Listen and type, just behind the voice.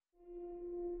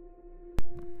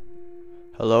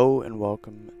Hello and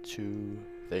welcome to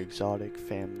the Exotic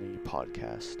Family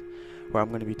Podcast, where I'm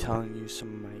going to be telling you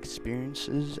some of my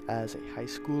experiences as a high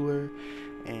schooler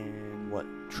and what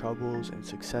troubles and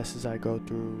successes I go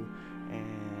through,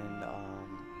 and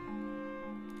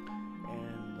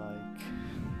like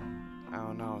I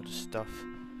don't know, just stuff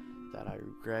that I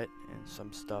regret and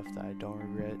some stuff that I don't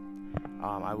regret.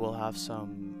 I will have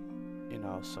some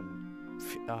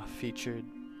featured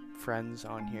friends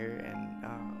on here, and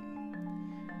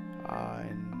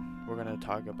we're gonna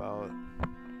talk about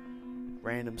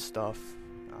random stuff,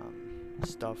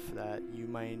 stuff that you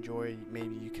might enjoy,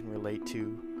 maybe you can relate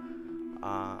to.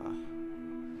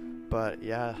 But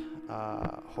yeah,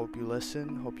 hope you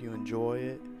listen, hope you enjoy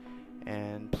it,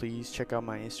 and please check out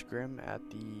my Instagram at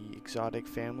the Exotic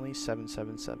Family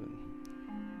 777.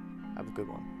 Have a good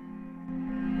one.